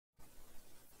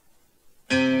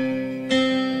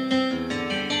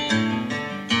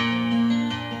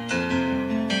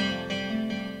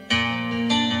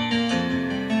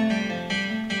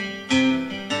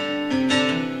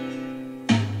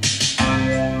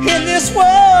this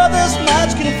world there's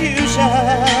much confusion,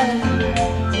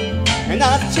 and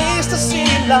I've chased a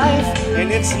city life,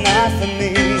 and it's not for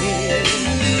me.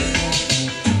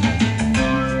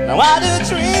 Now I do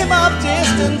dream of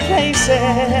distant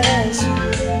places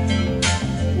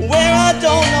where I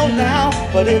don't know now,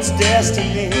 but it's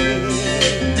destiny.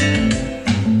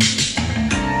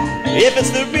 If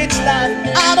it's the rich life,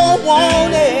 I don't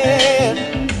want it.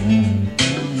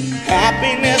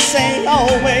 Happiness ain't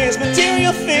always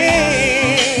material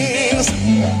things.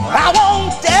 I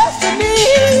want destiny.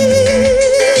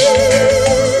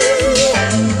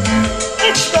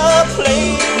 It's the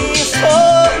place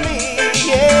for me.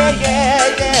 Yeah,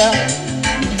 yeah, yeah.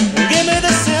 Give me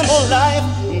the simple life.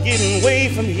 I'm getting away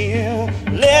from here.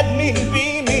 Let me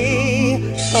be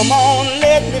me. Come on,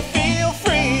 let me feel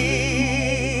free.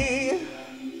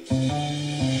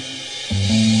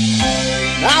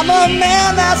 I'm a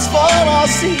man that's for all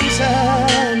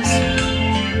seasons,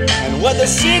 and what the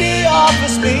city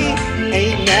offers me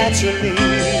ain't naturally.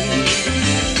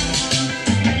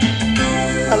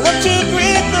 I look to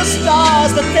greet the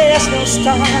stars, but there's no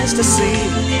stars to see.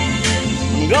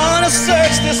 I'm gonna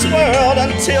search this world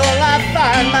until I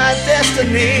find my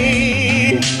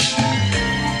destiny.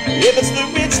 If it's the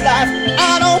rich life,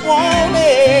 I don't want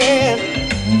it.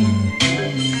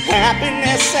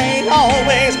 Happiness ain't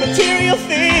always material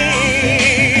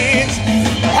things.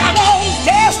 I want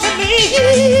destiny.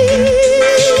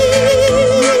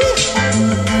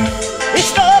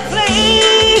 It's the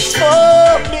place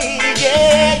for me.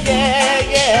 Yeah, yeah,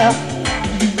 yeah.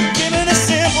 Give me the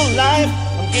simple life.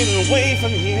 I'm getting away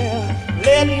from here.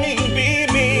 Let me be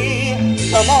me.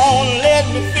 Come on, let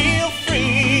me feel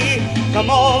free. Come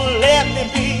on, let me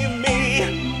be me.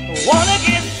 I wanna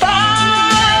get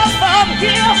far from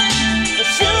here,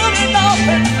 shooting off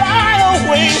and fly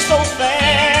away so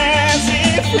fancy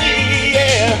free,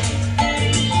 yeah.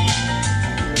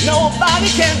 Nobody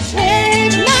can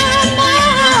change my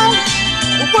mind.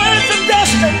 The words of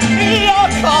destiny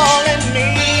are calling me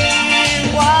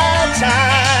one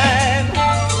time.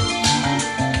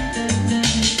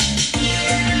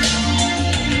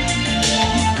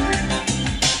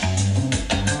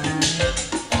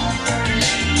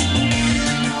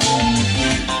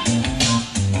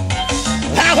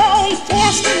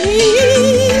 Destiny.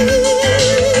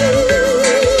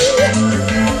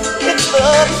 It's the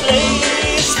place